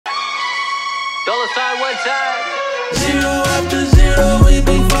Dollar sign one time. Zero after zero, we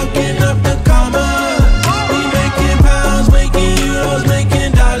be fucking up the comma. We making pounds, making euros,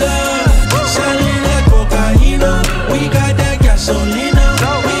 making dollars. Selling that cocaina, we got that gasolina.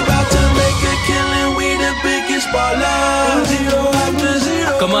 We about to make a killing, we the biggest ballers. Zero after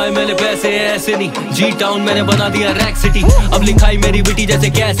zero. कमाए मैंने पैसे ऐसे नहीं, जी town मैंने बना दिया rack city. अब लिखाई मेरी बिटी जैसे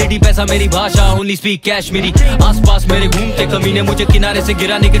कैसिटी, पैसा मेरी भाषा, ओनली स्पीक कैश मेरी। आसपास मेरे घूमते कमीने, मुझे किनारे से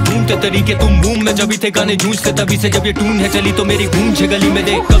गिराने के ढूंढते तरीके। तुम बूम में जभी थे गाने जूझते, तभी से जब ये टून है चली तो मेरी गूंज है गली में।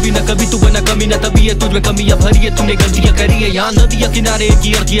 देख कभी न कभी तू बना कमी न, तभी है तुझमें कमियां भरी है। तूने गलतियां करी है, यहाँ नदियां किनारे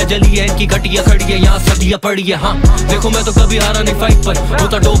की अर्थियां जली है, इनकी घटिया खड़ी है, यहाँ सदियां पड़ी है। हाँ देखो मैं तो कभी हारा नहीं फाइट पर,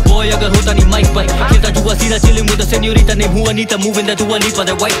 होता डोप बॉय अगर होता नहीं माइक पर। खेलता जुआ सीधा चिलिंग विद द सेन्योरिटा, नहीं हुआ नहीं तब मूव इन द दुआ लीपा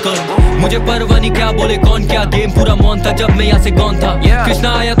द वाइट कर। मुझे परवाह नहीं क्या बोले कौन क्या, गेम पूरा मौन था जब मैं यहाँ से गॉन था।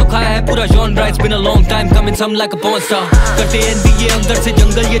 कृष्णा आया तो खाया है पूरा genre, it's been a long time coming some like a porn star. कटे एनबीए अंदर से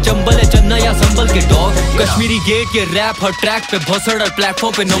जंगल, ये चंबल है चन्ना या संबल के डॉग। कश्मीरी गेट ये रैप हर ट्रैक पे भसड़, हर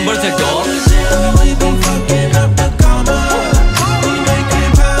प्लेटफॉर्म पे नंबर्स है डॉग।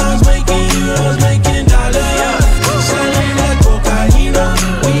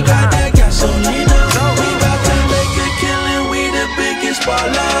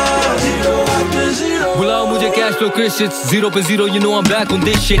 बुलाओ मुझे कैश फ्लो क्रिश, इट्स 0 पे 0, you know I'm back on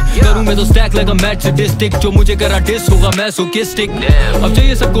this shit। करूँ मैं तो stack like a match statistic, जो मुझे करा डिस होगा मैं सोकिस्टिक। अब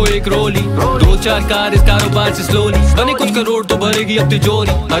चाहिए सबको एक रोली, 2-4 कार इस कारोबार से स्लोली। बने कुछ करोड़ तो भरेगी अब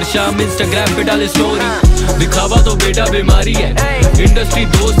तिजोरी, हर शाम इंस्टाग्राम पे डाले स्टोरी। दिखावा तो बेटा बीमारी है, इंडस्ट्री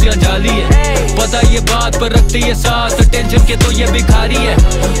दोस्त या जाली है। पता ये बात पर रखते ये साथ, टेंशन के तो ये भिखारी है।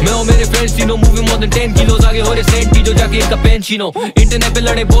 मैं और मेरे फ्रेंड्स तीनों मूविंग मोर देन 10 किलोस, आगे हो रहे सेंटी जो जाके इनका पेंशिनो। इंटरनेट पे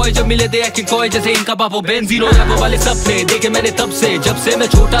लड़े बॉय जब मिले थे एक्टिंग कॉय, जैसे इनका बापो बेंजीरो। रैपो वाले सपने देखे मैंने तब से, जब से मैं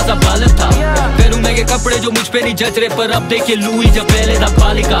छोटा सा बालक था। पहनूं मैं के कपड़े जो मुझ पे नहीं जच रहे, पर अब देखिए लुई जब पहले था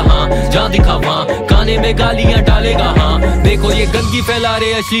पालिका। हाँ जहाँ दिखा वहाँ गाने में गालियाँ डालेगा। हाँ देखो ये गंदगी फैला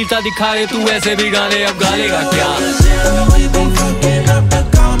रहे, अश्लीलता दिखा रहे, तू ऐसे भी गाने अब गालेगा क्या?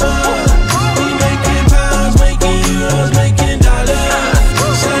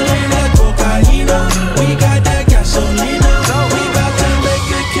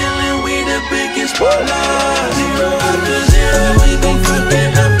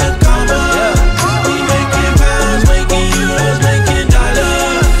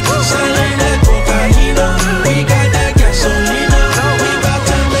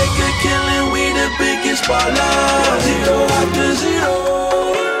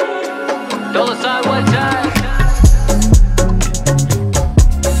 Dollar sign one time.